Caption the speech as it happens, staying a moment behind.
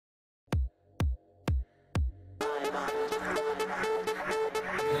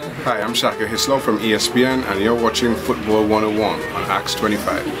Hi, I'm Shaka Hislop from ESPN, and you're watching Football 101 on Acts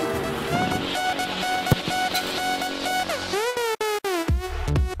 25.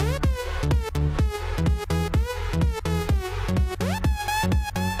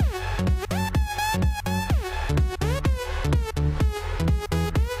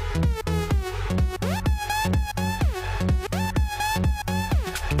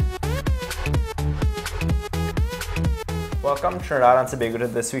 Welcome Trinidad and Tobago to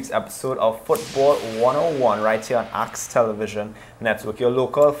this week's episode of Football 101 right here on Axe Television Network, your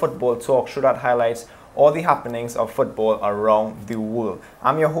local football talk show that highlights all the happenings of football around the world.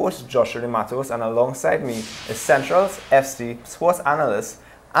 I'm your host Joshua Matos, and alongside me is Central's FC sports analyst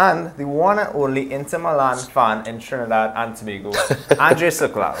and the one and only Inter Milan fan in Trinidad and Tobago, Andre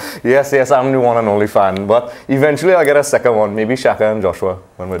Circular. Yes, I'm the one and only fan, but eventually I'll get a second one, maybe Shaka and Joshua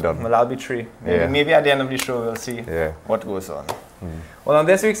when we're done. Well, that'll be three. Maybe at the end of the show we'll see what goes on. Well, on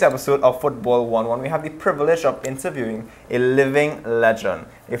this week's episode of Football 101, we have the privilege of interviewing a living legend,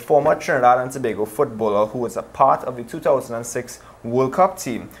 a former Trinidad and Tobago footballer who was a part of the 2006 World Cup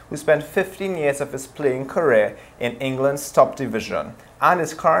team, who spent 15 years of his playing career in England's top division, and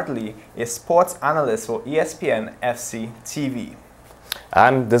is currently a sports analyst for ESPNFC TV.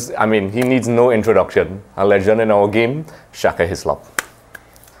 And this, he needs no introduction. A legend in our game, Shaka Hislop.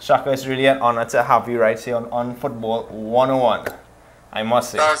 Shaka, it's really an honor to have you right here on Football 101. I must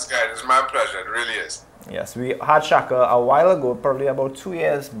say. Thanks, guys. It's my pleasure. It really is. Yes, we had Shaka a while ago, probably about 2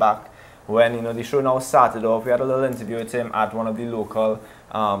 years back, when the show now started off. We had a little interview with him at one of the local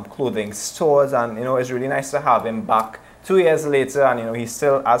clothing stores, and it's really nice to have him back 2 years later, and he's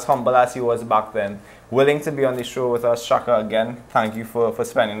still as humble as he was back then, willing to be on the show with us. Shaka, again, thank you for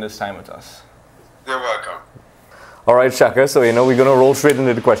spending this time with us. You're welcome. All right, Shaka, so we're going to roll straight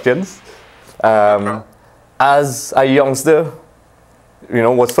into the questions. As a youngster,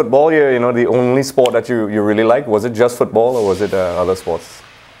 was football the only sport that you really liked? Was it just football, or was it other sports?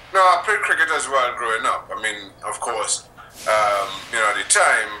 No, I played cricket as well growing up. Of course, at the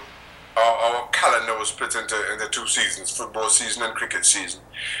time, our calendar was split into two seasons, football season and cricket season.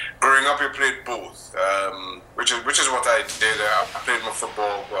 Growing up, you played both, which is what I did. I played my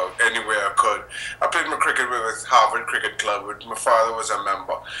football anywhere I could. I played my cricket with Harvard Cricket Club, which my father was a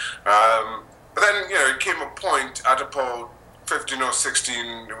member. But then, it came a point at about 15 or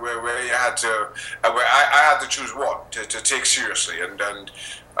 16 where you had to, where I had to choose what to take seriously, and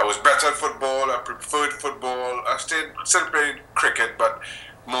I was better at football. I preferred football. I still played cricket, but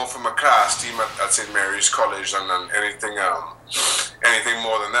more from a class team at St. Mary's College than anything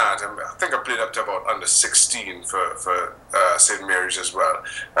more than that. I think I played up to about under 16 for St. Mary's as well,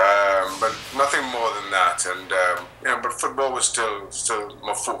 but nothing more than that. And but football was still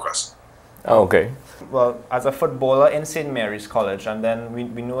my focus. Oh, okay. Well, as a footballer in St. Mary's College, and then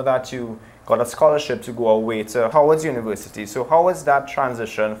we know that you got a scholarship to go away to Howard University. So how was that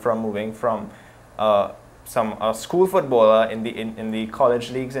transition from moving from a school footballer in the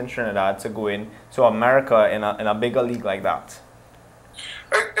college leagues in Trinidad to going to America in a bigger league like that?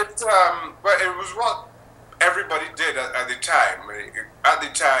 It was what everybody did at the time. At the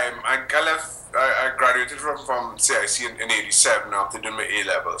time, I graduated from CIC in '87 after doing my A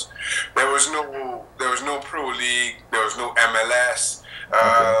levels. There was no pro league. There was no MLS.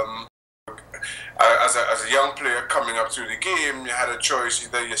 As a young player coming up through the game, you had a choice: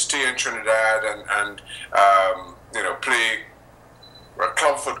 either you stay in Trinidad and play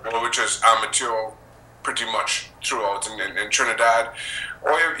club football, which is amateur pretty much throughout in Trinidad,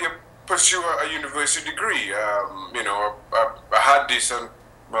 or you pursue a university degree. I had decent,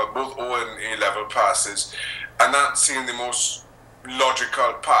 both O and A level passes, and that seemed the most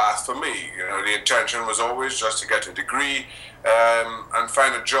logical path for me. The intention was always just to get a degree and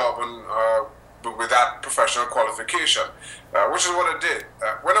find a job with that professional qualification, which is what I did.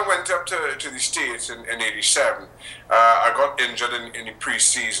 When I went up to the States in '87, I got injured in the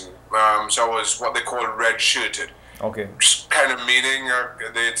pre-season, so I was what they call red-shirted. Okay. Kind of meaning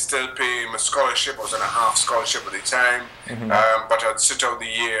they'd still pay my scholarship. I was on a half scholarship at the time, but I'd sit out the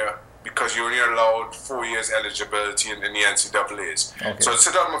year because you're only allowed 4 years eligibility in the NCAAs. Okay. So I'd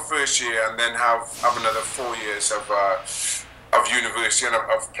sit out my first year and then have another 4 years of university and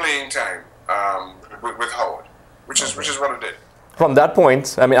of playing time with Howard, which is what I did. From that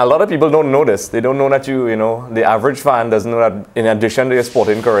point, a lot of people don't know this. They don't know that the average fan doesn't know that in addition to your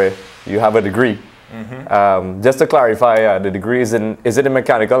sporting career, you have a degree. Just to clarify, the degree is it in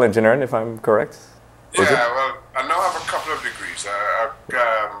mechanical engineering, if I'm correct? Yeah, well, I now have a couple of degrees.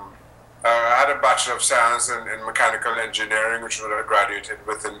 I had a Bachelor of Science in Mechanical Engineering, which I graduated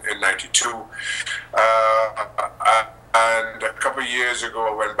with in '92. I And a couple of years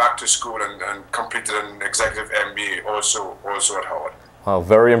ago, I went back to school and completed an executive MBA also at Howard. Wow,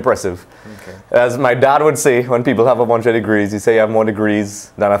 very impressive. Okay. As my dad would say, when people have a bunch of degrees, he say you have more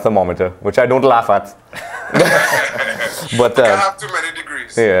degrees than a thermometer, which I don't laugh at. But I have too many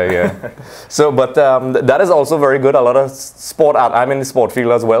degrees. Yeah. So, but that is also very good. A lot of I'm in the sport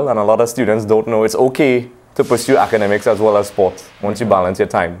field as well, and a lot of students don't know it's okay to pursue academics as well as sports once you balance your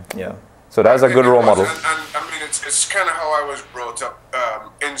time. Yeah. So that's a good role model. And I mean, it's kind of how I was brought up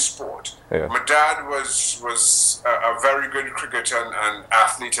in sport. Yeah. My dad was a very good cricketer and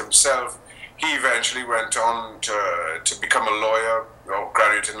athlete himself. He eventually went on to become a lawyer, or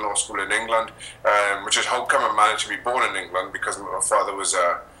graduated in law school in England, which is how come I managed to be born in England, because my father was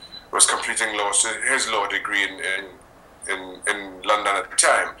completing his law degree in London at the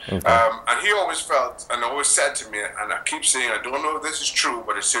time. Okay. And he always felt and always said to me, and I keep saying, I don't know if this is true,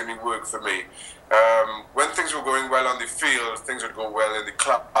 but it certainly worked for me. When things were going well on the field, things would go well in the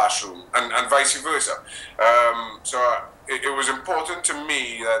classroom, and vice versa. So it was important to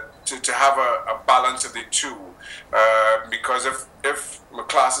me that to have a balance of the two, because if my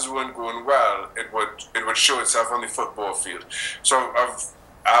classes weren't going well, it would show itself on the football field. So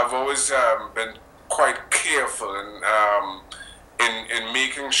I've always been quite careful in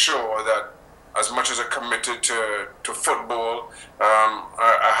making sure that as much as I committed to football,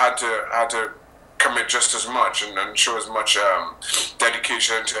 I had to commit just as much and show as much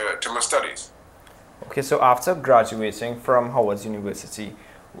dedication to my studies. Okay, so after graduating from Howard University,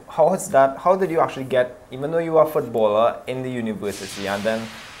 how did you actually get, even though you were a footballer in the university, and then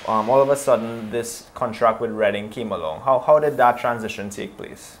all of a sudden this contract with Reading came along? How did that transition take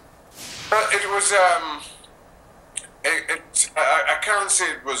place? Well, it was, I can't say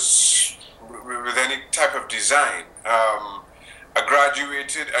it was with any type of design. I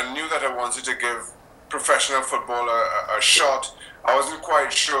graduated and knew that I wanted to give professional football a shot. I wasn't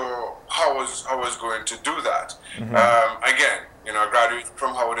quite sure how I was going to do that. Again, I graduated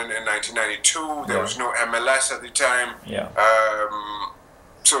from Howard in 1992. There was no MLS at the time.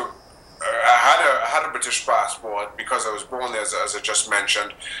 So I had a British passport because I was born there, as I just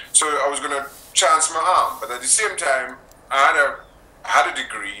mentioned. So I was going to chance my arm, but at the same time, I had a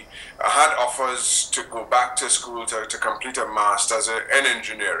degree. I had offers to go back to school to complete a master's in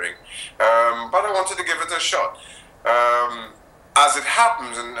engineering, but I wanted to give it a shot. As it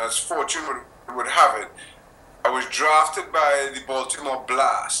happens, and as fortune would have it, I was drafted by the Baltimore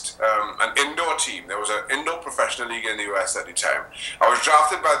Blast, an indoor team. There was an indoor professional league in the US at the time. I was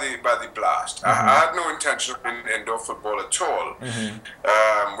drafted by the Blast. I had no intention of playing indoor football at all,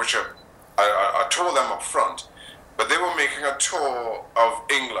 which I told them up front. But they were making a tour of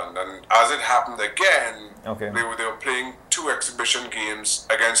England, and as it happened again, they were playing 2 exhibition games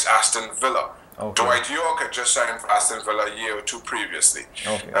against Aston Villa. Dwight York had just signed for Aston Villa a year or 2 previously.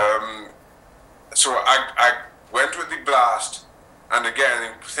 So I went with the Blast, and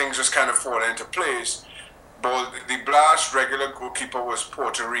again, things just kind of fall into place. But the Blast regular goalkeeper was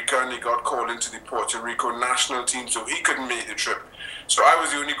Puerto Rican. He got called into the Puerto Rico national team, so he couldn't make the trip. So I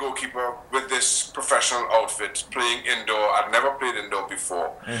was the only goalkeeper with this professional outfit playing indoor. I'd never played indoor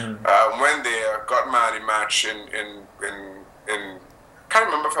before. Went there, got man of the match in can't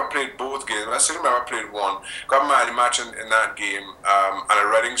remember if I played both games. I still remember I played one. Got man of the match in that game, and a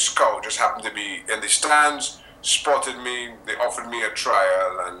Reading scout just happened to be in the stands, spotted me. They offered me a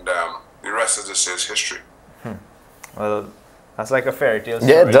trial, and the rest, as I say, is history. Well, that's like a fairy tale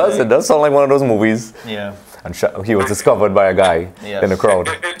story. Yeah, it does. It does sound like one of those movies. Yeah. And he was discovered by a guy in the crowd.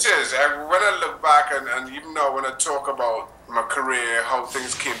 It is. When I look back, and even now when I talk about my career, how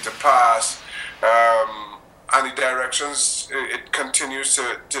things came to pass, and the directions it continues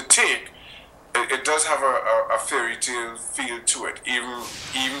to take, it does have a fairy tale feel to it,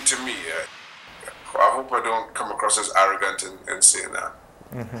 even to me. I hope I don't come across as arrogant in saying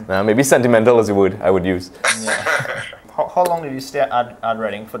that. Maybe sentimental is a word I would use. How long did you stay at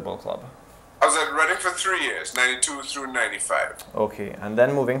Reading Football Club? I was at Reading for 3 years, 92 through 95. Okay, and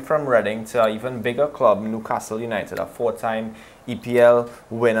then moving from Reading to an even bigger club, Newcastle United, a 4-time EPL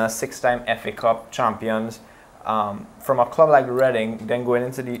winner, 6-time FA Cup champions. From a club like Reading, then going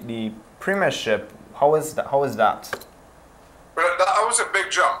into the Premiership, how is that? Well, that was a big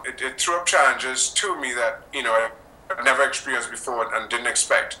jump. It threw up challenges to me that I've never experienced before and didn't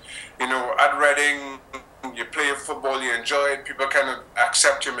expect. At Reading, you play football, you enjoy it, people kind of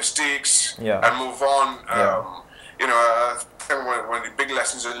accept your mistakes and move on. I think one of the big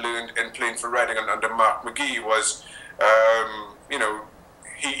lessons I learned in playing for Reading and under Mark McGee was,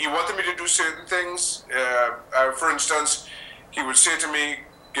 he wanted me to do certain things. For instance, he would say to me,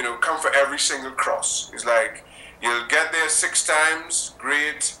 come for every single cross. He's like, You'll get there 6 times,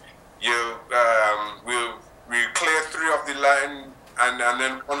 great. We'll clear 3 off the line, and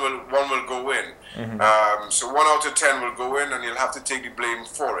then one will go in. So 1 out of 10 will go in, and you'll have to take the blame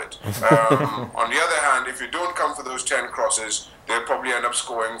for it. On the other hand, if you don't come for those 10 crosses, they'll probably end up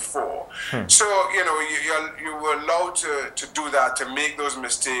scoring 4. So, you know, you were allowed to do that, to make those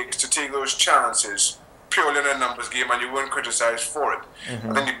mistakes, to take those chances, purely in a numbers game, and you weren't criticized for it.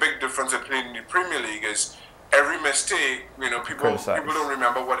 I think the big difference of playing in the Premier League is every mistake, you know, people don't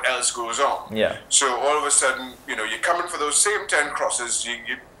remember what else goes on. Yeah. So all of a sudden, you know, you're coming for those same 10 crosses,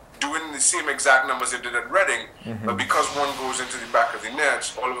 you're doing the same exact numbers you did at Reading, but because one goes into the back of the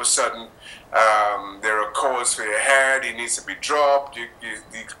net, all of a sudden there are calls for your head, he needs to be dropped,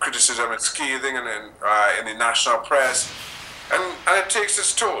 the criticism is scathing and in the national press, and it takes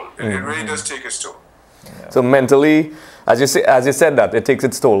its toll. It really does take its toll. Yeah. So mentally, as you said that, it takes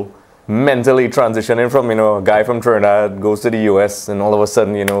its toll. Mentally transitioning from, you know, a guy from Trinidad goes to the US, and all of a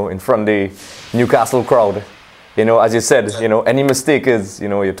sudden, you know, in front of the Newcastle crowd, you know, as you said, you know, any mistake is, you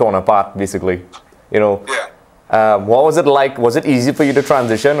know, you're torn apart, basically, you know. What was it like? Was it easy for you to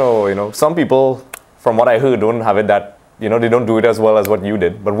transition? Or, you know, some people, from what I heard, don't have it that, you know, they don't do it as well as what you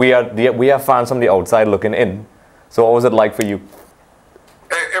did. But we are fans from the outside looking in. So what was it like for you?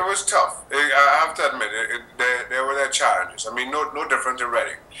 It was tough. I have to admit, there were their challenges. I mean, no different in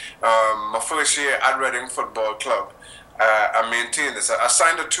Reading. My first year at Reading Football Club, I maintained this. I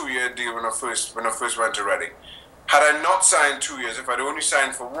signed a 2-year deal when I first went to Reading. Had I not signed 2 years, if I'd only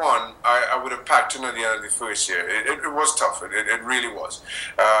signed for 1, I would have packed in at the end of the first year. It was tough. It really was.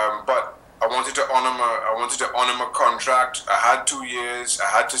 But I wanted to honor my contract. I had 2 years. I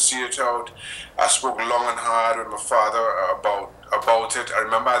had to see it out. I spoke long and hard with my father about it. I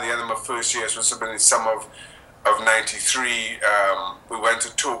remember at the end of my first year, it was in the summer of '93. We went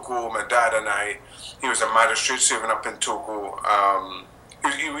to Toko. My dad and I. He was a magistrate serving up in Toko.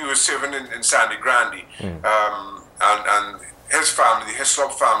 He was serving in Sandy Grande, and his family, the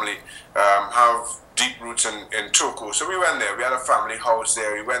Hislop family, have deep roots in Toko. So we went there. We had a family house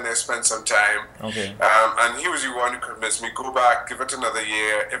there. We went there, spent some time. Okay. And he was the one who convinced me, go back, give it another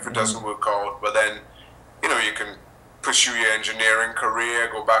year. If it doesn't work out, but then, you know, you can pursue your engineering career,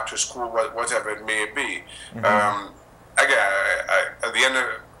 go back to school, whatever it may be. Again, at the end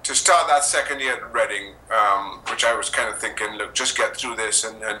of, to start that second year at Reading, which I was kind of thinking, look, just get through this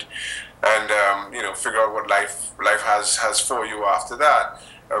and you know, figure out what life has for you after that.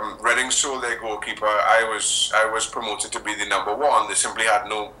 Reading sold their goalkeeper. I was promoted to be the number 1. They simply had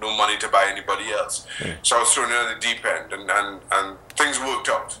no money to buy anybody else. So I was thrown in at the deep end, and things worked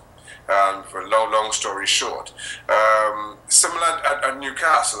out. For a long story short, similar at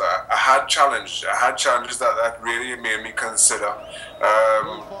Newcastle, I had challenges. that really made me consider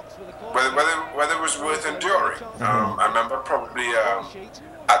whether it was worth enduring. I remember probably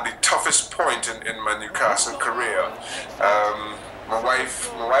at the toughest point in my Newcastle career, my wife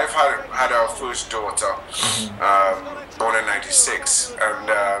had our first daughter, born in '96,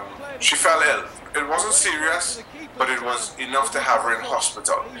 and she fell ill. It wasn't serious, but it was enough to have her in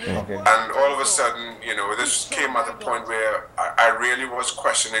hospital. Okay. And all of a sudden, you know, this came at a point where I really was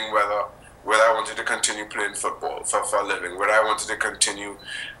questioning whether I wanted to continue playing football for a living, whether I wanted to continue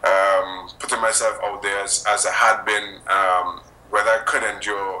putting myself out there as I had been, whether I could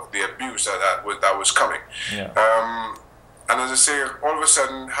endure the abuse that was coming. And as I say, all of a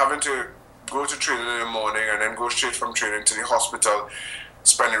sudden, having to go to training in the morning and then go straight from training to the hospital,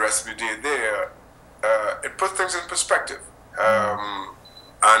 spend the rest of the day there, it put things in perspective.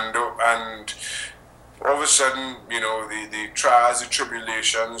 And all of a sudden, you know, the trials, the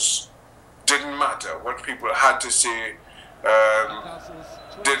tribulations didn't matter. What people had to say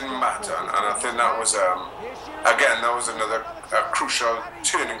didn't matter. And I think that was, again, that was another crucial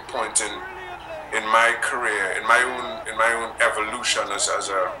turning point in my career, in my own evolution as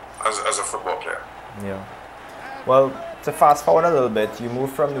a football player. Yeah. Well, to fast forward a little bit, you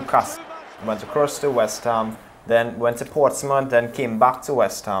moved from Newcastle, went across to West Ham, then went to Portsmouth, then came back to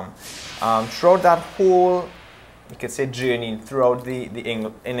West Ham. Throughout that whole, you could say, journey throughout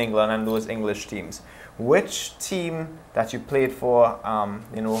in England and those English teams, which team that you played for,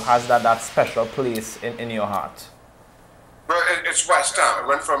 you know, has that special place in your heart? Well, it's West Ham. I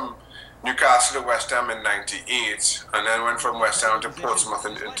went from Newcastle to West Ham in '98, and then went from West Ham to Portsmouth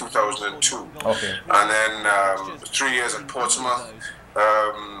in 2002. Okay. And then 3 years at Portsmouth,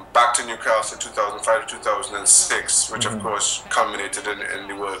 back to Newcastle 2005 to 2006, which of course culminated in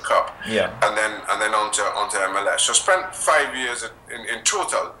the World Cup. Yeah. And then on to MLS. So I spent 5 years in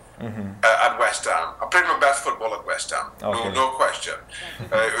total at West Ham. I played my best football at West Ham, no question.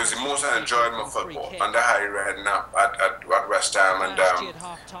 It was the most I enjoyed my football under Harry Redknapp at West Ham, and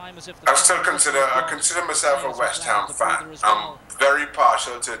I consider myself a West Ham fan. I'm very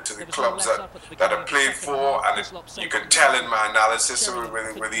partial to the clubs that I played for, and you can tell in my analysis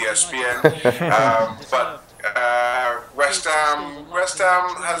with ESPN. But West Ham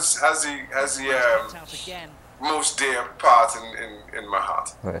has the most dear part in my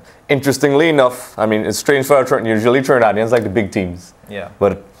heart. Right. Interestingly enough, I mean, it's strange for usually Trinidadians like the big teams. Yeah.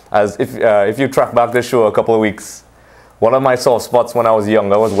 But as if you track back this show a couple of weeks, one of my soft spots when I was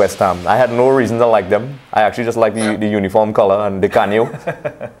younger was West Ham. I had no reason to like them. I actually just liked the uniform color and the canio.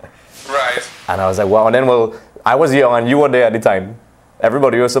 Right. And I was like, wow. And then, well, I was young and you were there at the time.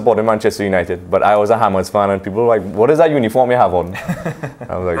 Everybody was supporting Manchester United, but I was a Hammers fan, and people were like, "What is that uniform you have on?"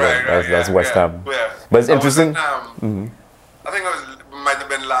 I was like, "That's West Ham." Yeah. But it's interesting. I think it might have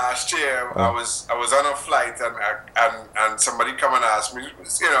been last year. I was on a flight, and somebody come and asked me,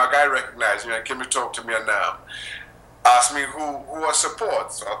 a guy recognized me and came to talk to me, and asked me who I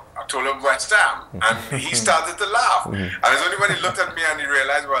support. So I told him West Ham, and he started to laugh. And it's only when he looked at me and he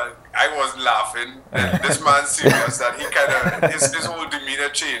realized, well, I wasn't laughing. This man's serious, that he kind of, his whole demeanor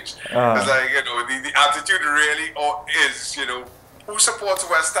changed. It's like, the attitude really is, who supports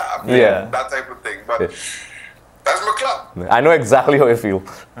West Ham? Yeah. That type of thing. But that's my club. I know exactly how you feel.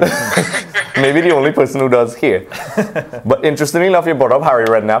 Maybe the only person who does here. But interestingly enough, you brought up Harry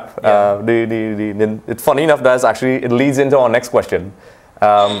Redknapp. It's funny enough that it leads into our next question.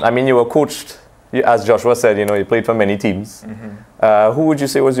 I mean, you were coached, as Joshua said, you played for many teams. Who would you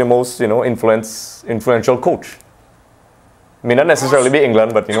say was your most, influential coach? I mean, not necessarily be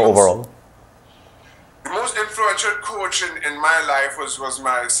England, but, overall. The most influential coach in my life was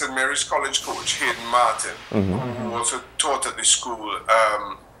my St. Mary's College coach, Hayden Martin, who also taught at the school.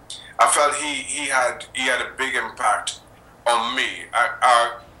 I felt he had a big impact on me.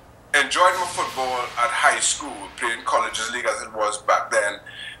 I enjoyed my football at high school, playing colleges league as it was back then,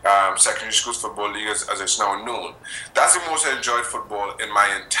 secondary school football league as it's now known. That's the most I enjoyed football in my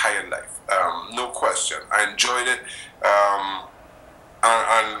entire life, no question. I enjoyed it,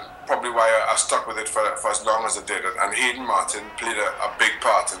 and probably why I stuck with it for as long as I did it. And Hayden Martin played a big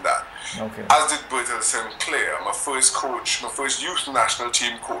part in that. Okay. As did Bertil Sinclair, my first youth national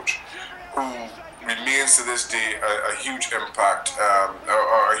team coach, who remains to this day a huge impact,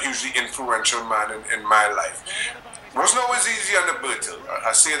 or a hugely influential man in my life. It wasn't always easy under Bertil.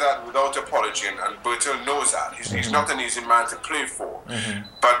 I say that without apology, and Bertil knows that. He's not an easy man to play for.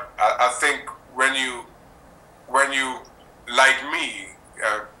 But I think when you, like me,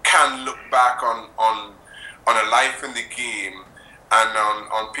 can look back on a life in the game and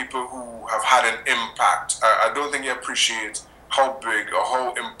on people who have had an impact, I don't think you appreciate how big or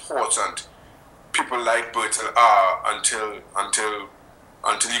how important people like Bertil are until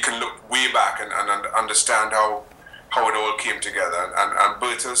you can look way back and understand how it all came together. And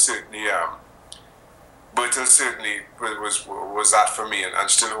Bertil certainly was that for me, and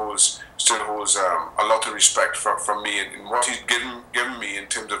still holds a lot of respect from me in what he's given me in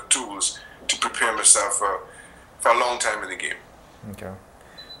terms of tools to prepare myself for a long time in the game. Okay.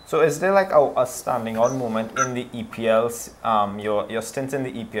 So is there like a standing out moment in the EPLs, your stint in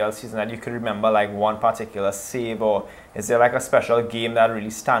the EPL season, that you could remember, like one particular save, or is there like a special game that really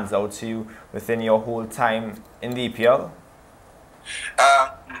stands out to you within your whole time in the EPL?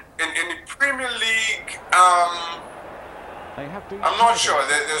 In the Premier League, I'm not sure.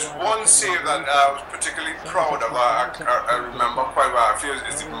 There's one save that I was particularly proud of. I remember quite well. I feel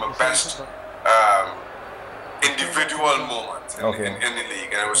it's my best individual moment in the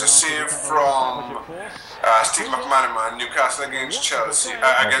league, and it was a save from Steve McManaman, Newcastle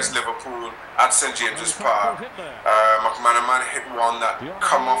against Liverpool at St James's Park. McManaman hit one that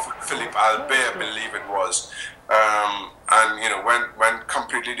come off Philippe Albert, I believe it was, and went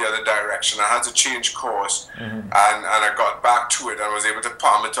completely the other direction. I had to change course, and I got back to it and was able to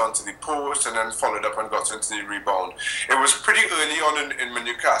palm it onto the post, and then followed up and got into the rebound. It was pretty early on in my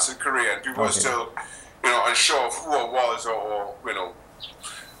Newcastle career, and people were still unsure of who I was, or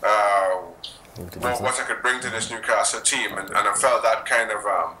what I could bring to this Newcastle team, and I felt that kind of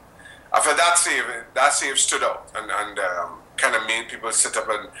that save stood out and kind of made people sit up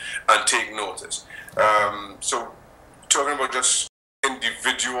and take notice. So talking about just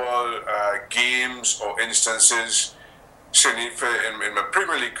individual games or instances, certainly in my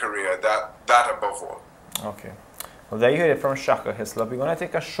Premier League career, that above all. Okay. Well, there you heard it from Shaka Hislop. We're going to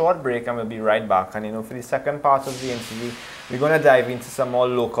take a short break and we'll be right back. And for the second part of the interview, we're going to dive into some more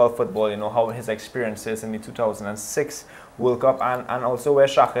local football, how his experiences in the 2006 World Cup and also where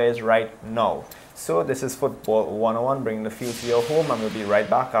Shaka is right now. So this is Football 101, bringing the field to your home, and we'll be right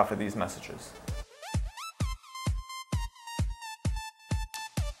back after these messages.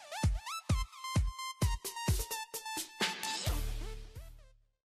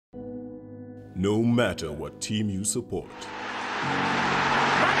 No matter what team you support,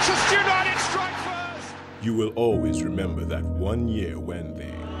 Manchester United strike first! You will always remember that one year when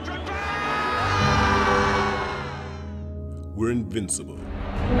they were invincible,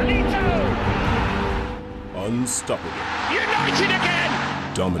 Benito! unstoppable, United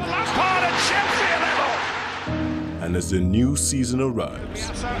again! dominant. Lampard and Chelsea level! And as the new season arrives,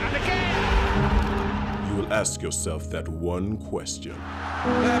 And again! you will ask yourself that one question.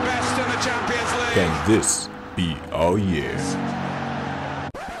 They're best in the Champions League! Can this be our year?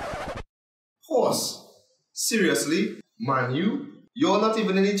 Horse? Seriously? Man, you're not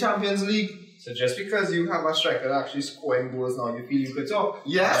even in the Champions League. So just because you have a striker actually scoring goals now, you feel you could talk?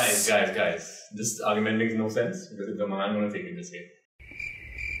 Yes. Guys. This argument makes no sense because if the man going to take it this way.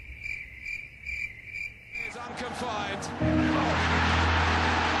 Is unconfined.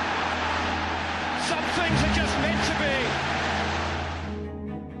 Some things are just meant to be.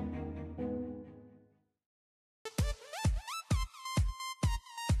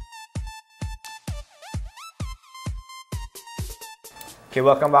 Okay,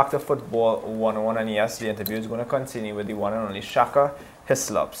 welcome back to Football 101, and yes, the interview is going to continue with the one and only Shaka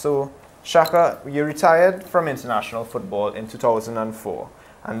Hislop. So, Shaka, you retired from international football in 2004,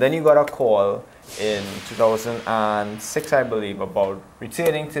 and then you got a call in 2006, I believe, about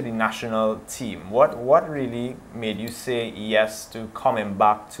returning to the national team. What really made you say yes to coming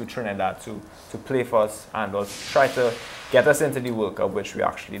back to Trinidad to play for us and also try to get us into the World Cup, which we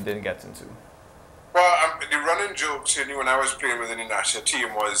actually didn't get into? Well, the running joke certainly when I was playing within the national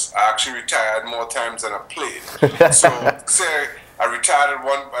team was I actually retired more times than I played. So say I retired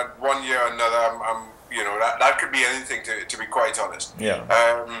at one year or another. You know, that could be anything to be quite honest. Yeah.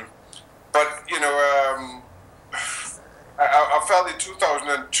 But you know, I felt the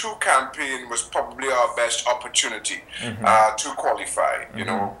 2002 campaign was probably our best opportunity to qualify. You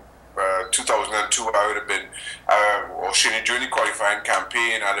know. 2002, I would have been, or during the qualifying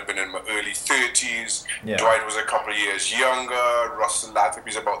campaign, I'd have been in my early 30s. Yeah. Dwight was a couple of years younger. Russell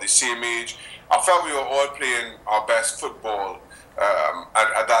Latham's about the same age. I felt we were all playing our best football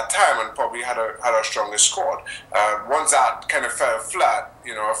at that time, and probably had our strongest squad. Once that kind of fell flat,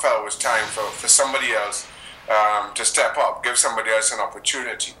 you know, I felt it was time for somebody else to step up, give somebody else an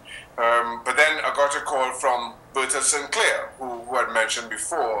opportunity. But then I got a call from Bertha Sinclair, who had mentioned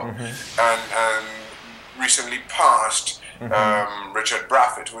before, and recently passed Richard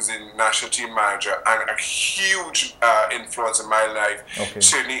Braffett, who was the national team manager, and a huge influence in my life,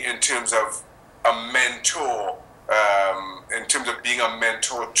 certainly in terms of a mentor, in terms of being a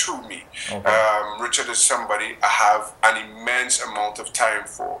mentor to me. Richard is somebody I have an immense amount of time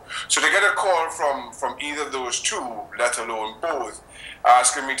for. So to get a call from either of those two, let alone both,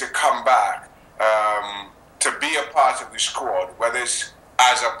 asking me to come back to be a part of the squad, whether it's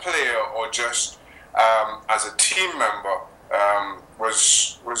as a player or just as a team member,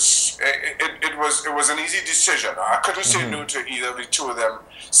 was an easy decision. I couldn't say no to either of the two of them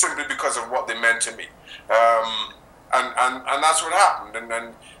simply because of what they meant to me, and that's what happened. And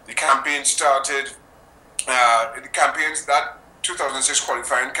then the campaign started. That 2006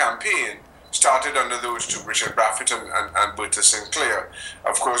 qualifying campaign started under those two, Richard Braffett and Bertha Sinclair.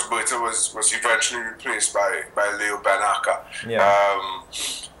 Of course, Bertha was eventually replaced by Leo Benaka. Yeah.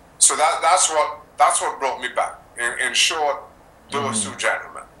 So that's what brought me back. In short, those two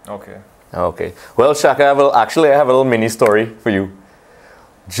gentlemen. Okay. Well, Shaka, I have a little mini story for you.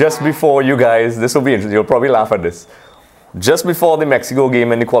 Just before you guys, this will be interesting. You'll probably laugh at this. Just before the Mexico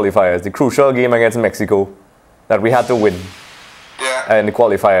game in the qualifiers, the crucial game against Mexico that we had to win in the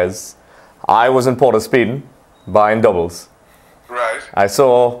qualifiers, I was in Port of Spain buying doubles. Right. I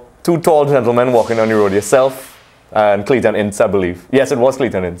saw two tall gentlemen walking on the road, yourself and Clayton Ince, I believe. Yes, it was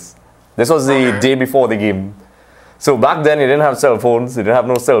Clayton Ince. This was the day before the game. So back then, you didn't have cell phones, you didn't have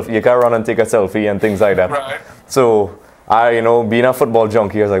no selfie. You can run and take a selfie and things like that. Right. So I, being a football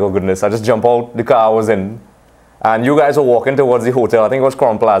junkie, I was like, oh goodness, I just jump out the car I was in. And you guys were walking towards the hotel. I think it was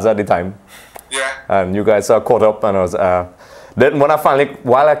Crown Plaza at the time. Yeah. And you guys are caught up, and I was, then when I finally,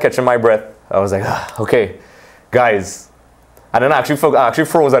 while I catching my breath, I was like, okay, guys. And then I actually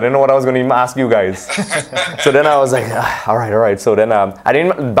froze. I didn't know what I was going to even ask you guys. So then I was like, all right. So then,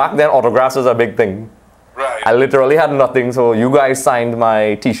 back then autographs was a big thing. Right. I literally had nothing. So you guys signed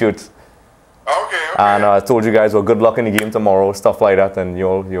my t-shirt Okay. And I told you guys, well, good luck in the game tomorrow, stuff like that. And you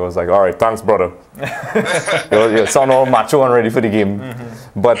was like, all right, thanks, brother. you sound all macho and ready for the game.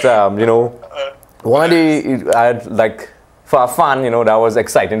 But, you know, one of the, I had, like, for a fan, you know, that was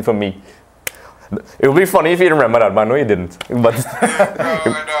exciting for me. It would be funny if you remember that, but I know you didn't. But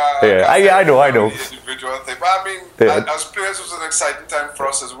yeah, I know. Individual thing. But I mean, as players, it was an exciting time for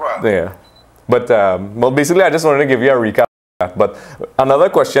us as well. Yeah. But, well, basically, I just wanted to give you a recap. But another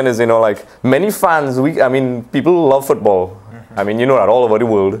question is, you know, like many fans, I mean, people love football. I mean, you know that all over the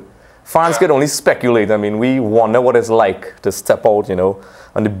world. Fans can only speculate. I mean, we wonder what it's like to step out, you know,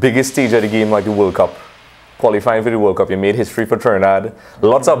 on the biggest stage of the game like the World Cup. Qualifying for the World Cup, you made history for Trinidad.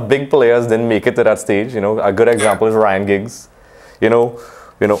 Lots of big players didn't make it to that stage. You know, a good example is Ryan Giggs. You know,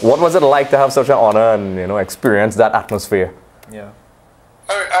 what was it like to have such an honor and, you know, experience that atmosphere? Yeah.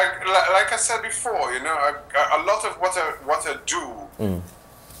 Like I said before, you know, a lot of what I do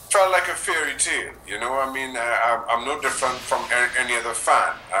felt like a fairy tale. You know, I mean, I'm no different from any other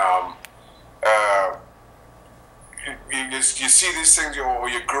fan. You see these things, or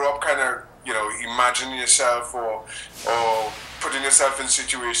you grow up kind of, you know, imagining yourself or putting yourself in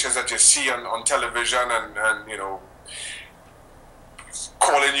situations that you see on television and you know,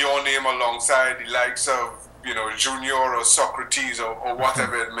 calling your name alongside the likes of, you know, Junior or Socrates or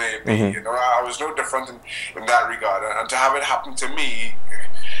whatever it may be. You know, I was no different in that regard. And to have it happen to me,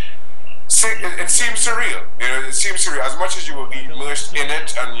 it seems surreal. You know, it seems surreal. As much as you were immersed in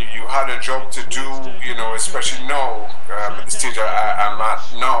it and you had a job to do, you know, especially now, at the stage I'm at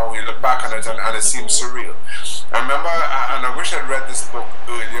now, you look back on it and it seems surreal. I remember, and I wish I'd read this book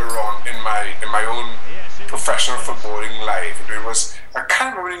earlier on in my own professional footballing life. It was, I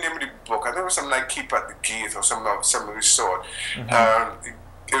can't remember the name of the book. I think it was something like Keep at the Gate or something of the sort.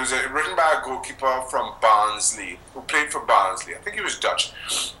 It was written by a goalkeeper from Barnsley who played for Barnsley. I think he was Dutch.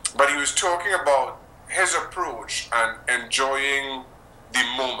 But he was talking about his approach and enjoying the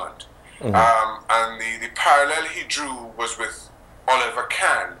moment. And the parallel he drew was with Oliver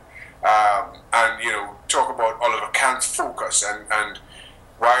Kahn. And, you know, talk about Oliver Kahn's focus and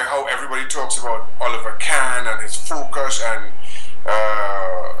how everybody talks about Oliver Kahn and his focus and,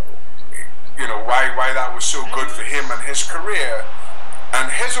 you know, why that was so good for him and his career. And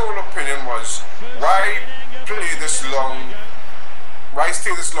his whole opinion was, why play this long? Why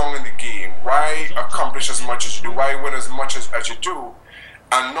stay this long in the game? Why accomplish as much as you do? Why win as much as you do?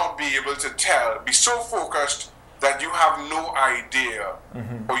 And not be able to be so focused that you have no idea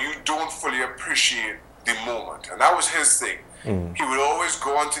or you don't fully appreciate the moment. And that was his thing. He would always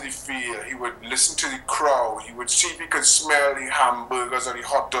go onto the field, he would listen to the crowd, he would see if he could smell the hamburgers or the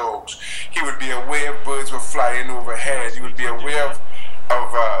hot dogs. He would be aware of birds were flying overhead, he would be aware of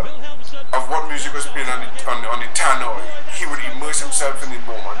what music was playing on the tannoy. He would immerse himself in the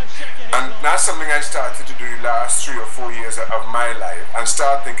moment. And that's something I started to do the last 3 or 4 years of my life, and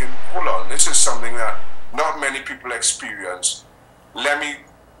start thinking, hold on, this is something that not many people experience. Let me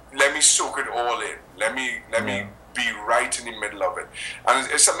soak it all in. Let me be right in the middle of it. And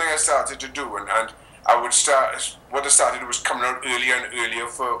it's something I started to do, and I would start, what I started was coming out earlier and earlier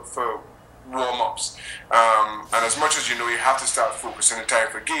for warm-ups. And as much as you know you have to start focusing in time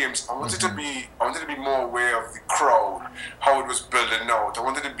for games, I wanted to be more aware of the crowd, how it was building out. I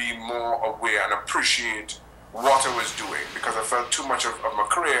wanted to be more aware and appreciate what I was doing, because I felt too much of my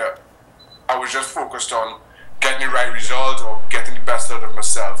career, I was just focused on getting the right result or getting the best out of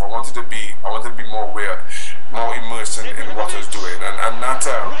myself. I wanted to be more aware, more immersed in what I was doing, and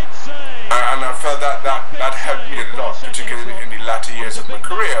I felt that helped me a lot, particularly in the latter years of my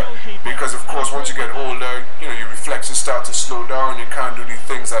career, because of course once you get older, you know, your reflexes start to slow down, you can't do the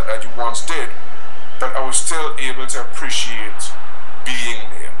things that you once did, but I was still able to appreciate being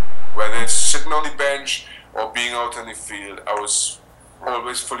there, whether it's sitting on the bench or being out on the field. I was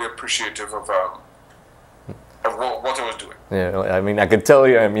always fully appreciative of what I was doing. Yeah, I mean, I could tell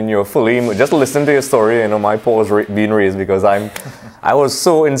you, I mean, you're fully, just listen to your story, you know, my paw was being raised because I was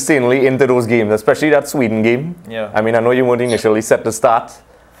so insanely into those games, especially that Sweden game. Yeah. I mean, I know you weren't initially set to start.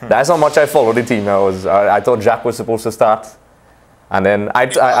 That's how much I followed the team. I thought Jack was supposed to start. And then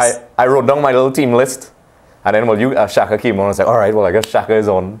I wrote down my little team list. And then, well, Shaka came on and said, all right, well, I guess Shaka is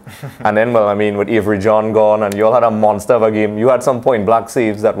on. And then, well, I mean, with Avery John gone, and you all had a monster of a game. You had some point-blank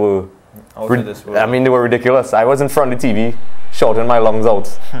saves that were, I mean, they were ridiculous. I was in front of the TV, shouting my lungs out.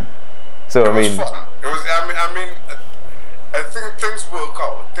 So, I mean, it was fun. It was, I mean, I think things work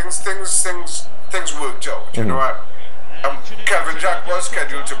out. Things worked out. You know, Kevin Jack was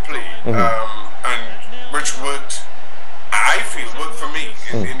scheduled to play, and which worked. I feel worked for me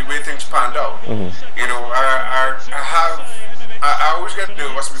in the way things panned out. You know, I have I always get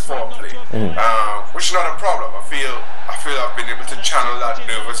nervous before I play, which is not a problem. I feel I've been able to channel that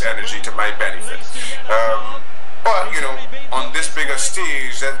nervous energy to my benefit. But you know, on this bigger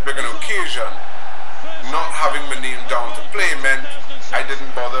stage, that bigger occasion, not having my name down to play meant I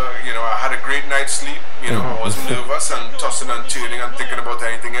didn't bother. You know, I had a great night's sleep. You know, I wasn't nervous and tossing and turning and thinking about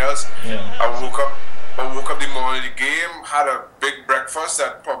anything else. I woke up the morning of the game, had a big breakfast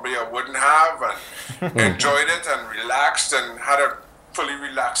that probably I wouldn't have, and enjoyed it and relaxed and had a fully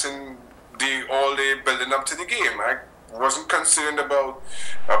relaxing day all day building up to the game. I wasn't concerned about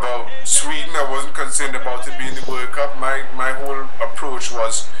Sweden. I wasn't concerned about it being the World Cup. My whole approach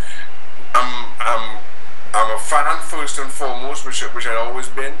was I'm a fan first and foremost, which I'd always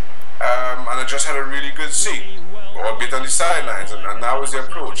been, and I just had a really good seat, albeit on the sidelines, and that was the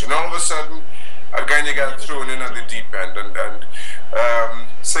approach. And all of a sudden, again, you got thrown in at the deep end, and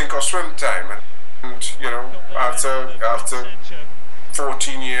sink or swim time. And you know, after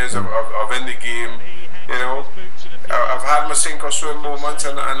 14 years of in the game, you know, I've had my sink or swim moments,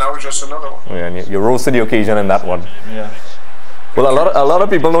 and now just another one. Yeah, and you rose to the occasion in that one. Yeah. Well, a lot of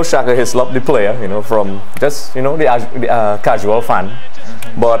people know Shaka Hislop, the player, you know, from just, you know, the casual fan.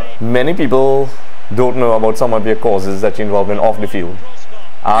 But many people don't know about some of your causes that you're involved in off the field.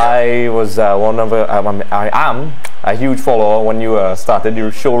 I was I am a huge follower when you started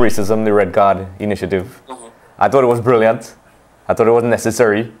your Show Racism, the Red Card initiative. I thought it was brilliant. I thought it was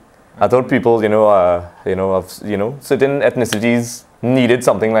necessary. I thought people, certain ethnicities needed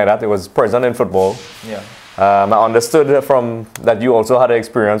something like that. It was present in football. Yeah. I understood from that you also had an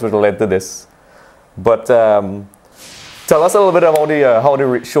experience which led to this. But tell us a little bit about how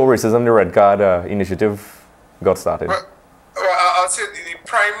the Show Racism, the Red Card initiative got started. Well, I'll say the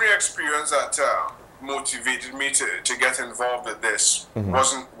primary experience that motivated me to get involved with this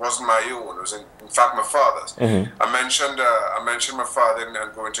wasn't my own. It was in fact my father's. I mentioned my father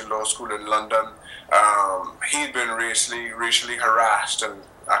and going to law school in London. He'd been racially harassed and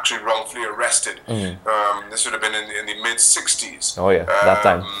actually wrongfully arrested. This would have been in the mid '60s. Oh yeah, that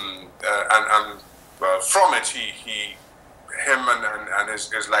time. And from it, him and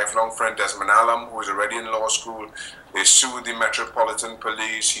his lifelong friend Desmond Allam, who was already in law school, they sued the Metropolitan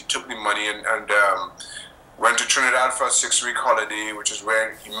Police. He took the money and went to Trinidad for a 6-week holiday, which is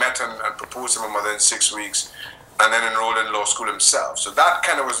where he met and proposed to my mother in 6 weeks, and then enrolled in law school himself. So that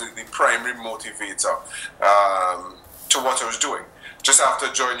kind of was the primary motivator to what I was doing. Just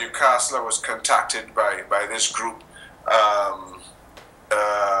after joining Newcastle, I was contacted by this group,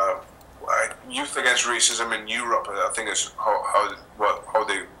 Youth Against Racism in Europe. I think is how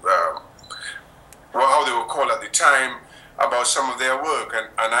they were called at the time, about some of their work, and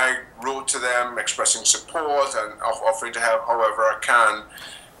I wrote to them expressing support and offering to help however I can.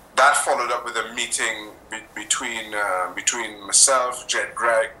 That followed up with a meeting between myself, Jed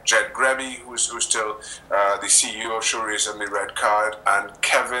Greby, who's still the CEO of Show Racism, the Red Card, and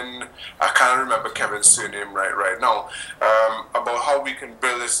Kevin. I can't remember Kevin's surname right now. About how we can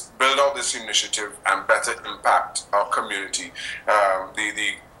build out this initiative and better impact our community,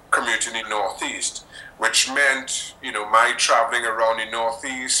 the community in the Northeast, which meant, you know, my traveling around the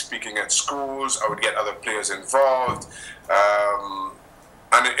Northeast, speaking at schools. I would get other players involved,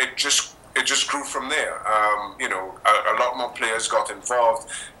 and it just grew from there. You know, a lot more players got involved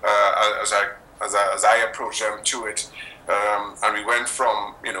as I approached them to it, and we went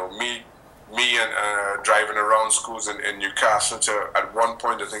from, you know, me and driving around schools in Newcastle to, at one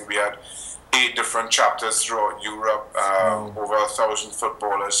point, I think we had 8 different chapters throughout Europe, over 1,000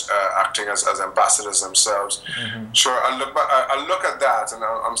 footballers acting as ambassadors themselves. Sure, I look at that, and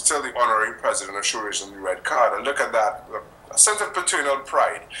I'm still the honorary president of Show Racism, the Red Card. I look at that, a sense of paternal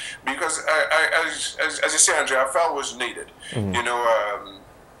pride, because as you say, Andre, I felt was needed. You know,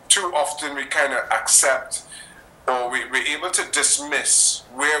 too often we kind of accept, or we're able to dismiss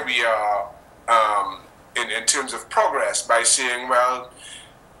where we are in terms of progress by saying, well,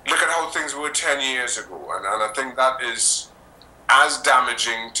 look at how things were 10 years ago, and I think that is as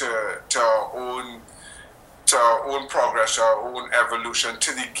damaging to our own progress, our own evolution,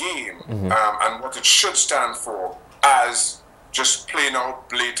 to the game, and what it should stand for, as just plain out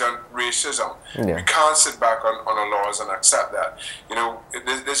blatant racism. We can't sit back on our laws and accept that. You know,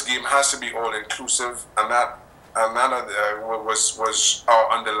 this game has to be all inclusive, and that was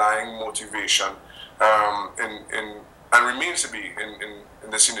our underlying motivation, and remains to be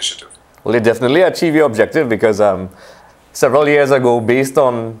in this initiative. Well, you definitely achieve your objective, because several years ago, based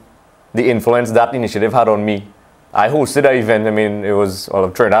on the influence that initiative had on me, I hosted an event. I mean, it was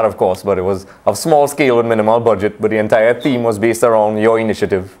of Trinidad, of course, but it was of small scale with minimal budget. But the entire theme was based around your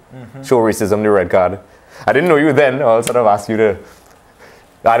initiative, Show Racism, the Red Card. I didn't know you then. I'll sort of ask you to,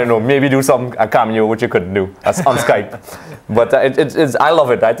 I don't know, maybe do a cameo, which you couldn't do on Skype. But I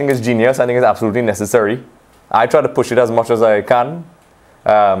love it. I think it's genius. I think it's absolutely necessary. I try to push it as much as I can.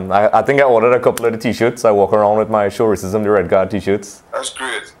 I think I ordered a couple of the t-shirts. I walk around with my Show Racism, the Red Guard t-shirts. That's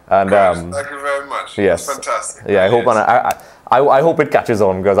great. And thank you very much. Yes. That's fantastic. Yeah, I hope it catches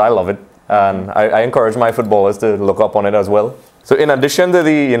on because I love it. And I encourage my footballers to look up on it as well. So in addition to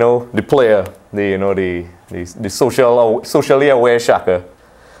the player, the socially aware Shaka,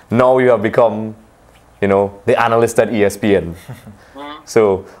 now you have become, the analyst at ESPN.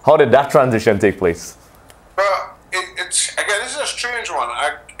 So how did that transition take place? Well, this is a strange one.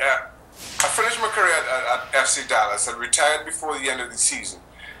 I finished my career at FC Dallas. I retired before the end of the season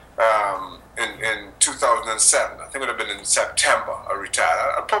in 2007. I think it would have been in September I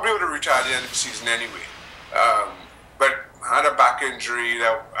retired. I probably would have retired at the end of the season anyway. But I had a back injury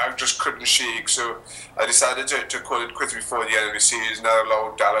that I just couldn't shake, so I decided to call it quits before the end of the season. I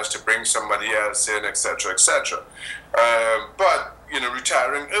allowed Dallas to bring somebody else in, etc., etc. But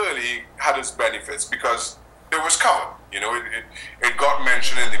retiring early had its benefits because it was covered. It got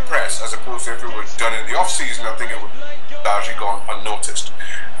mentioned in the press as opposed to if it was done in the off season. I think it would largely gone unnoticed.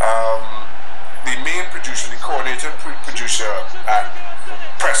 The main producer, the coordinator producer at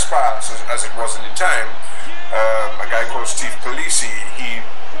Press Pass, as it was in the time, a guy called Steve Polisi, he'd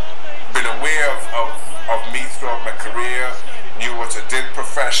been aware of me throughout my career, knew what I did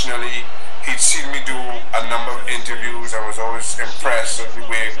professionally. He'd seen me do a number of interviews and was always impressed with the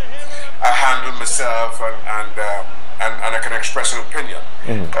way I handle myself and I can express an opinion.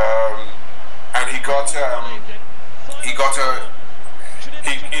 And he got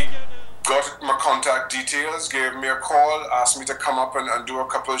my contact details, gave me a call, asked me to come up and do a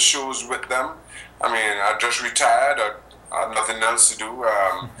couple of shows with them. I mean, I just retired. I had nothing else to do.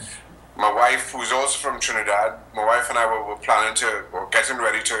 My wife, who's also from Trinidad, my wife and I were planning or getting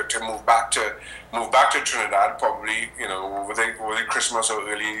ready to move back to Trinidad, probably over the Christmas or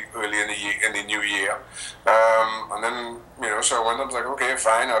early in the new year. And then so I went up, was like, okay,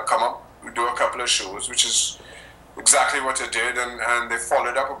 fine, I'll come up, we do a couple of shows, which is exactly what I did, and they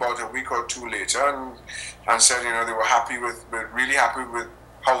followed up about a week or two later and said they were really happy with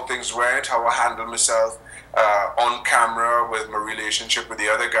how things went, how I handled myself on camera, with my relationship with the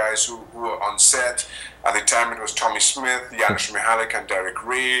other guys who were on set. At the time, it was Tommy Smith, Janusz Mihalik, and Derek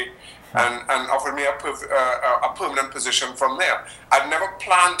Ray, and offered me a permanent position from there. I'd never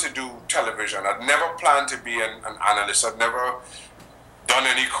planned to do television. I'd never planned to be an analyst. I'd never done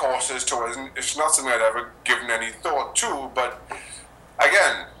any courses towards it. It's not something I'd ever given any thought to, but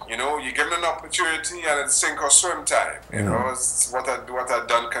again, you're given an opportunity and it's sink or swim time. It's what I'd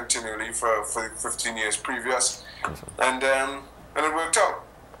done continually for 15 years previous, and it worked out.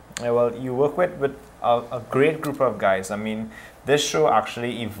 Yeah, well, you work with a great group of guys. I mean, this show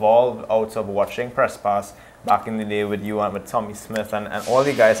actually evolved out of watching Press Pass back in the day with you and with Tommy Smith and all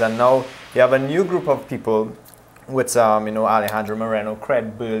the guys, and now you have a new group of people with Alejandro Moreno,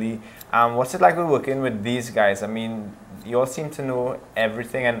 Craig Burley. What's it like working with these guys? I mean, you all seem to know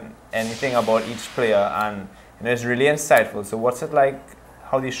everything and anything about each player, and it's really insightful. So what's it like,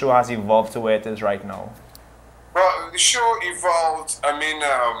 how the show has evolved to where it is right now? Well, the show evolved. I mean,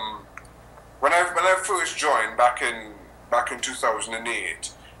 when I first joined back in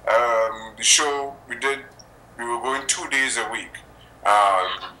 2008, the show we were going 2 days a week.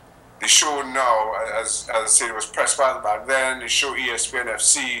 The show now, as I said, it was Press Pass back then. The show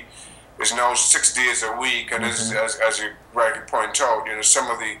ESPNFC is now 6 days a week, and as you rightly point out, some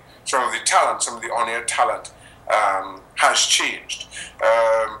of the talent, some of the on-air talent has changed,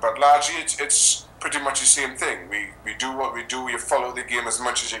 but largely it's pretty much the same thing. We do what we do. You follow the game as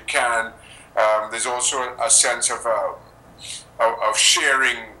much as you can. There's also a sense of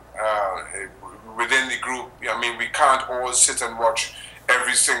sharing within the group. I mean, we can't all sit and watch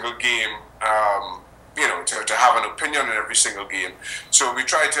every single game, to have an opinion on every single game. So we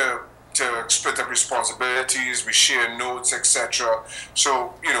try to split up responsibilities, we share notes, etc.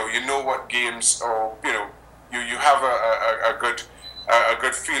 So you know what games, or you have a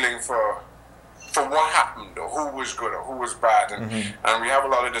good feeling for what happened, or who was good or who was bad, and we have a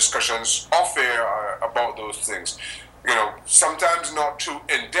lot of discussions off air about those things. Sometimes not too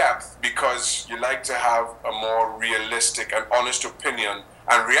in depth, because you like to have a more realistic and honest opinion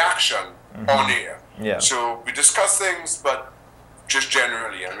and reaction on air. Yeah. So we discuss things, but just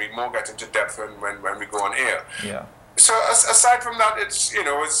generally, and we more get into depth when we go on air. Yeah. So aside from that, it's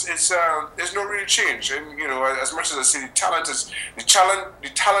there's no real change, and as much as I say the talent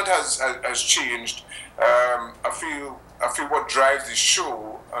has changed. I feel what drives the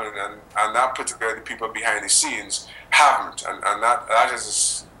show and that particular the people behind the scenes haven't, and that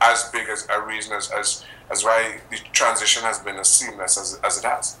is as big as a reason as why the transition has been as seamless as it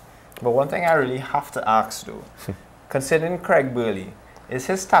has. But one thing I really have to ask though, considering Craig Burley, is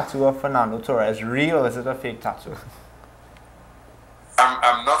his tattoo of Fernando Torres real or is it a fake tattoo?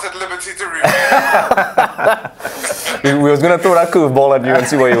 I'm not at liberty to reveal. We was going to throw that curveball at you and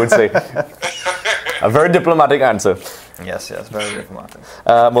see what you would say. A very diplomatic answer. Yes, very diplomatic.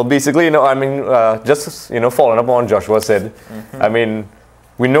 Well, basically, I mean, just, following up on what Joshua said, I mean,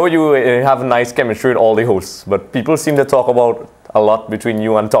 we know you have a nice chemistry with all the hosts, but people seem to talk about a lot between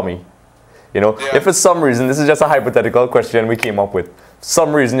you and Tommy. If for some reason, this is just a hypothetical question we came up with,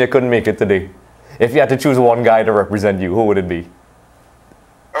 some reason you couldn't make it today, if you had to choose one guy to represent you, who would it be?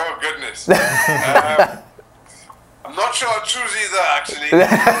 Oh, goodness. I'm not sure I'll choose either, actually.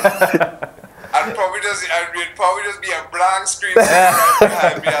 It'd probably just be a blank screen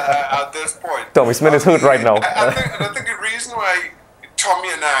behind me at this point. Tommy Smith is hurt right now. I think the reason why Tommy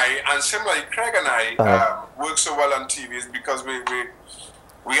and I, and similarly Craig and I, work so well on TV is because we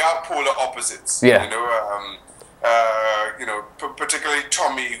are polar opposites. Yeah. Particularly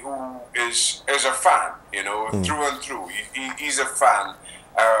Tommy, who is a fan, through and through. He's a fan,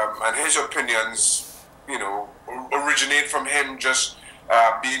 and his opinions, originate from him just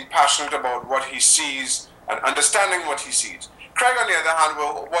being passionate about what he sees and understanding what he sees. Craig, on the other hand,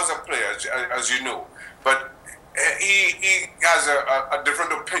 was a player, as you know, but he has a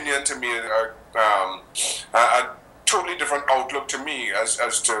different opinion to me, a totally different outlook to me as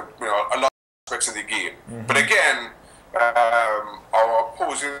to a lot of aspects of the game. But again, our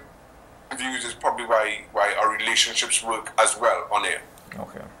opposing views is probably why our relationships work as well on air.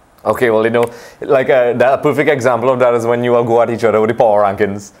 Okay, well, that perfect example of that is when you all go at each other with the power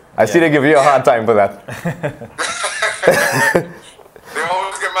rankings. I see they give you a hard time for that. They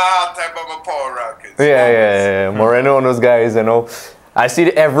always give me a hard time about my power rankings. Yeah. Moreno and those guys, I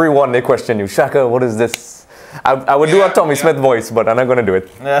see everyone, they question you. Shaka, what is this? I would do a Tommy Smith voice, but I'm not going to do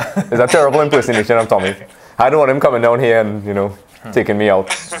it. It's a terrible impersonation of Tommy. I don't want him coming down here and, taking me out.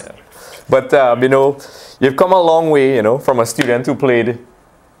 But, you've come a long way, from a student who played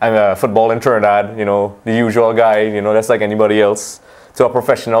football in Trinidad, the usual guy, that's like anybody else, to a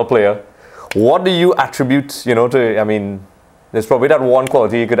professional player. What do you attribute, to, there's probably that one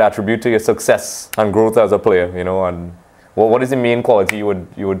quality you could attribute to your success and growth as a player, and what is the main quality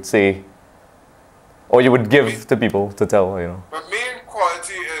you would say, or you would give to people to tell, The main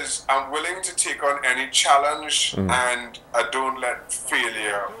quality is I'm willing to take on any challenge, and I don't let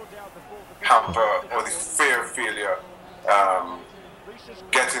failure hamper, or the fear of failure,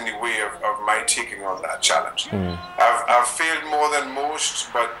 get in the way of my taking on that challenge. I've failed more than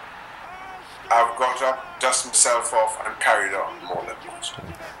most, but I've got up, dusted myself off, and carried on more than most.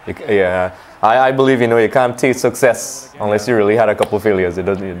 Yeah, I believe you can't taste success unless you really had a couple of failures. It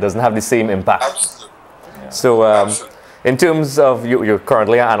doesn't have the same impact. Absolutely. Yeah. So, in terms of you're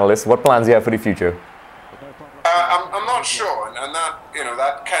currently an analyst, what plans do you have for the future? I'm not sure, and that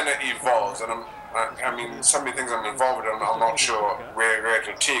that kind of evolves, and some of the things I'm involved in, I'm not sure where it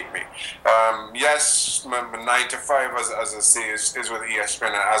will take me. Yes, my 9 to 5, as I say, is with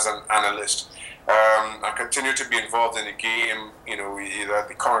ESPN as an analyst. I continue to be involved in the game, either at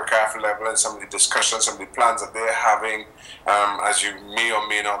the CONCACAF level and some of the discussions, some of the plans that they're having. As you may or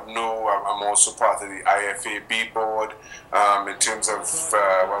may not know, I'm also part of the IFAB board in terms of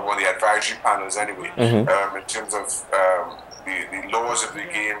one of the advisory panels anyway, in terms of the laws of the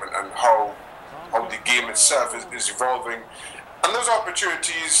game and how the game itself is evolving. And those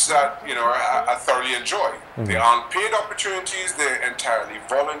opportunities that I thoroughly enjoy. They aren't paid opportunities; they're entirely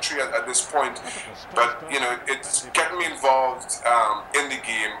voluntary at this point. But it's getting me involved in the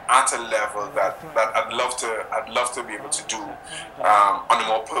game at a level that I'd love to be able to do on a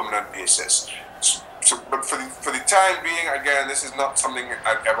more permanent basis. But for the time being, again, this is not something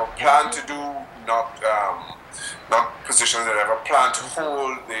I've ever planned to do. Not positions that I ever planned to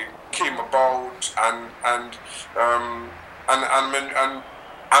hold. They came about, and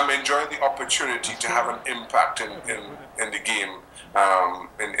I'm enjoying the opportunity to have an impact in the game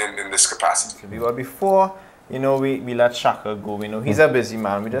in this capacity. But before we let Shaka go, he's a busy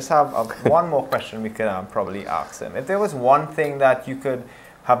man. We just have one more question we could probably ask him. If there was one thing that you could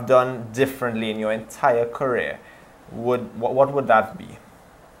have done differently in your entire career, what would that be?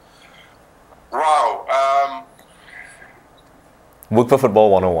 Wow. Work for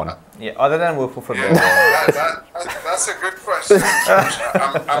Football 101. Yeah, other than work for football. Yeah, that's a good question.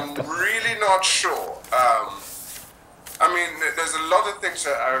 I'm really not sure. There's a lot of things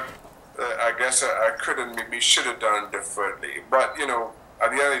that I guess I could and maybe should have done differently. But, you know,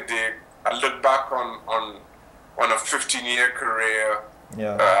 at the end of the day, I look back on a 15-year career.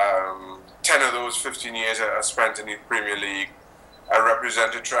 Yeah. 10 of those 15 years I spent in the Premier League. I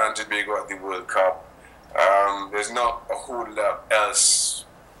represented Trinidad and Tobago at the World Cup. There's not a whole lot else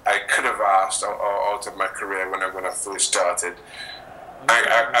I could have asked out of my career when I first started.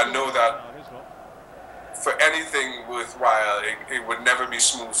 I know that for anything worthwhile, it would never be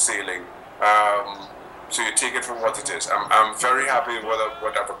smooth sailing. So you take it for what it is. I'm very happy with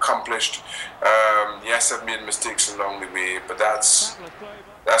what I've accomplished. Yes, I've made mistakes along the way, but that's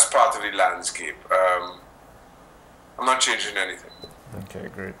part of the landscape. I'm not changing anything. Okay,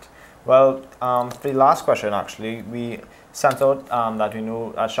 great. Well, for the last question, actually, we sent out that we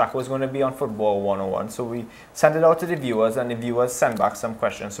knew Shaka was going to be on Football 101. So we sent it out to the viewers, and the viewers sent back some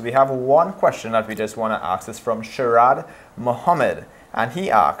questions. So we have one question that we just want to ask. It's from Sharad Mohammed. And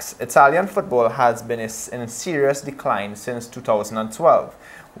he asks, Italian football has been in serious decline since 2012.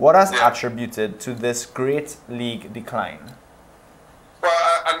 What has attributed to this great league decline?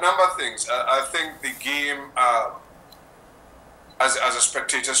 Well, a number of things. I think the game, as a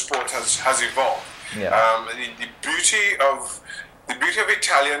spectator sport, has evolved. Yeah. The beauty of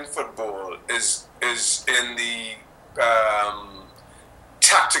Italian football is in the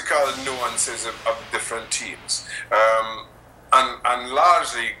tactical nuances of different teams. And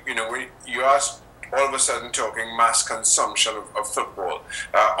largely, you know, you are all of a sudden talking mass consumption of football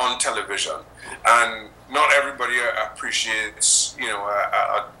on television, and not everybody appreciates, you know,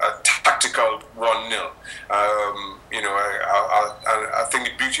 a tactical 1-0. You know, I think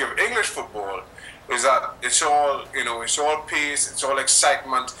the beauty of English football is that it's all, you know, it's all pace, it's all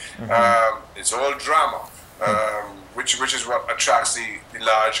excitement, it's all drama. Which is what attracts the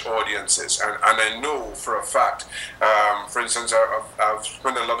large audiences, and I know for a fact. For instance, I've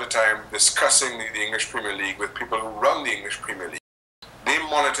spent a lot of time discussing the English Premier League with people who run the English Premier League. They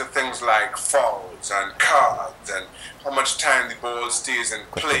monitor things like fouls and cards and how much time the ball stays in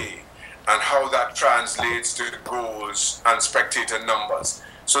play and how that translates to goals and spectator numbers.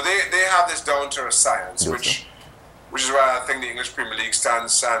 So they have this down to a science, which is why I think the English Premier League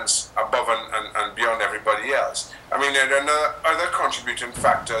stands above and beyond everybody else. I mean, there are other contributing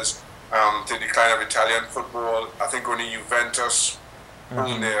factors to the decline of Italian football. I think only Juventus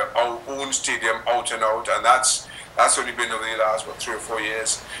own their own stadium out and out, and that's only been over the last 3 or 4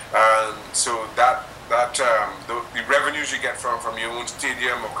 years. So the revenues you get from your own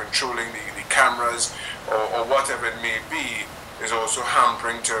stadium or controlling the cameras or whatever it may be is also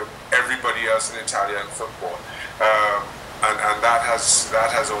hampering to everybody else in Italian football. And that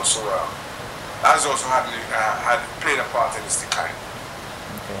has also had played a part in this decline.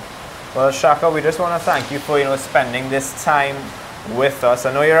 Okay. Well, Shaka, we just want to thank you for spending this time with us.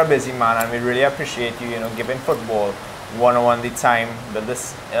 I know you're a busy man, and we really appreciate you giving Football 101 the time. But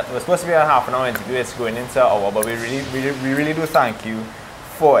this was supposed to be a half an hour interview. It's going into an hour, but we really do thank you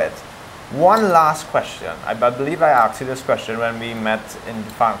for it. One last question. I believe I asked you this question when we met in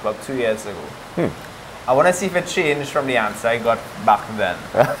the fan club 2 years ago. I want to see if it changed from the answer I got back then.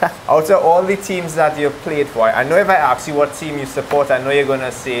 Out of all the teams that you've played for, I know if I ask you what team you support, I know you're going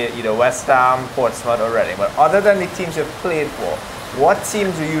to say either West Ham, Portsmouth or Reading. But other than the teams you've played for, what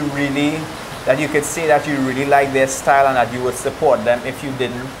teams do you really, that you could say that you really like their style and that you would support them if you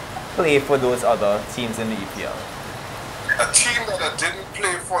didn't play for those other teams in the EPL? A team that I didn't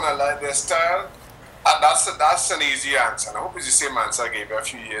play for and I like their style? That's an easy answer. And I hope it's the same answer I gave you a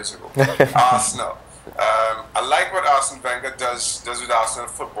few years ago. Arsenal. I like what Arsene Wenger does with Arsenal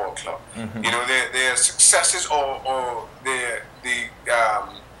Football Club. You know, their successes or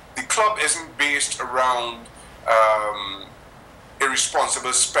the club isn't based around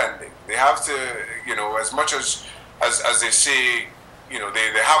irresponsible spending. They have to, as much as they say,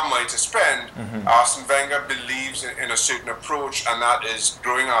 they have money to spend. Arsene Wenger believes in a certain approach, and that is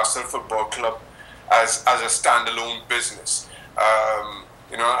growing Arsenal Football Club as a standalone business.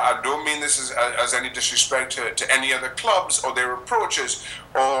 I don't mean this as any disrespect to any other clubs or their approaches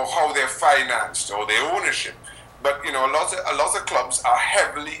or how they're financed or their ownership. But a lot of clubs are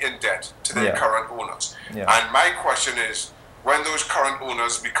heavily in debt to their current owners. And my question is, when those current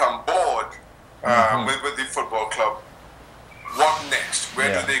owners become bored with the football club, what next?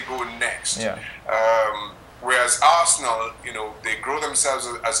 Where do they go next? Whereas Arsenal, they grow themselves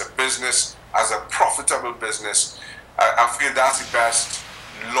as a business, as a profitable business. I feel that's the best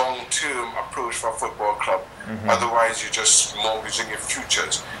long-term approach for a football club. Otherwise, you're just mortgaging your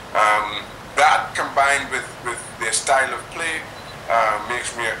futures. That combined with their style of play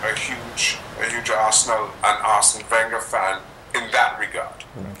makes me a huge Arsenal and Arsene Wenger fan in that regard.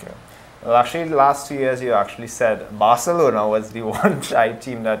 Okay. Well, actually, the last 2 years you actually said Barcelona was the one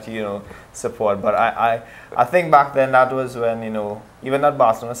team that you support. But I think back then that was when even that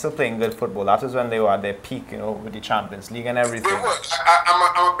Barcelona was still playing good football. That was when they were at their peak, with the Champions League and everything. They were.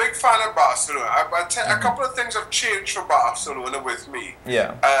 I'm a big fan of Barcelona. A couple of things have changed for Barcelona with me.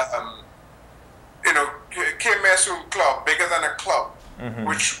 Yeah. Came as a club bigger than a club,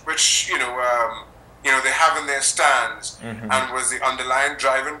 which they have in their stands, and was the underlying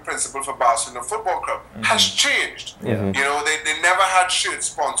driving principle for Barcelona Football Club has changed. Yeah. They never had shirt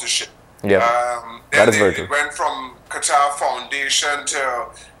sponsorship. Yeah. That is very true. They went from Qatar Foundation to,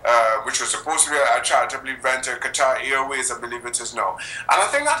 which was supposed to be a charitable event, to Qatar Airways, I believe it is now. And I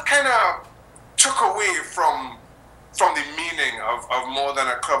think that kind of took away from the meaning of more than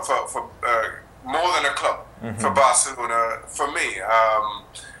a club for Barcelona for me.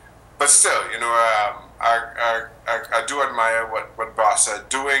 But still, I do admire what Barca are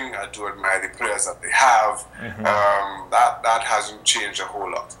doing. I do admire the players that they have. That hasn't changed a whole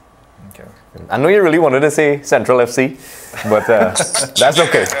lot. Okay. I know you really wanted to say Central FC, but that's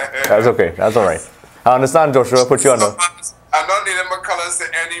okay. That's okay. That's all right. I understand Joshua put you on the... I'm not needing my colors to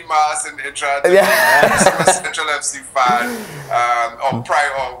any mass and interact. I'm a Central FC fan, or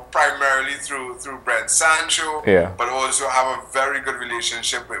primarily through Brent Sancho, but also have a very good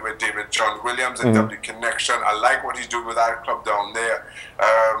relationship with David John Williams and W Connection. I like what he's doing with that club down there.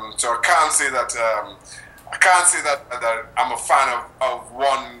 So I can't say that I'm a fan of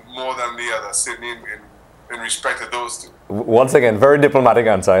one more than the other, certainly in respect to those two. Once again, very diplomatic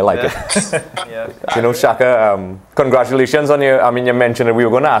answer. I like it. Shaka, congratulations on your. I mean, you mentioned it. We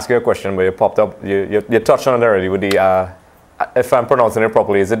were going to ask you a question, but you popped up. You touched on it already with the. If I'm pronouncing it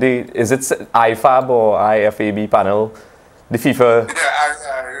properly, is it IFAB or IFAB panel? The FIFA.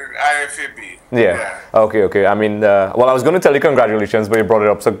 Yeah, IFAB. Yeah. Okay. I mean, I was going to tell you congratulations, but you brought it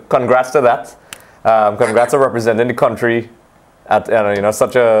up. So congrats to that. Congrats on representing the country at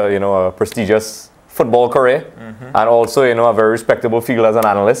such a prestigious football career, and also a very respectable field as an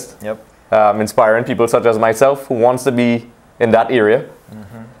analyst. Yep. Inspiring people such as myself who wants to be in that area.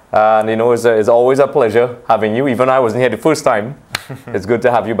 And it's always a pleasure having you. Even I wasn't here the first time. It's good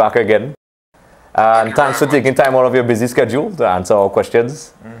to have you back again. And thanks for taking time out of your busy schedule to answer our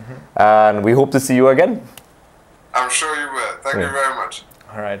questions. And we hope to see you again. I'm sure you will. Thank you very much.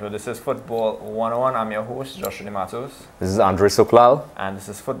 All right, well, this is Football 101. I'm your host, Joshua Matos. This is Andre Soklal. And this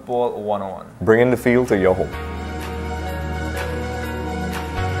is Football 101. Bringing the field to your home.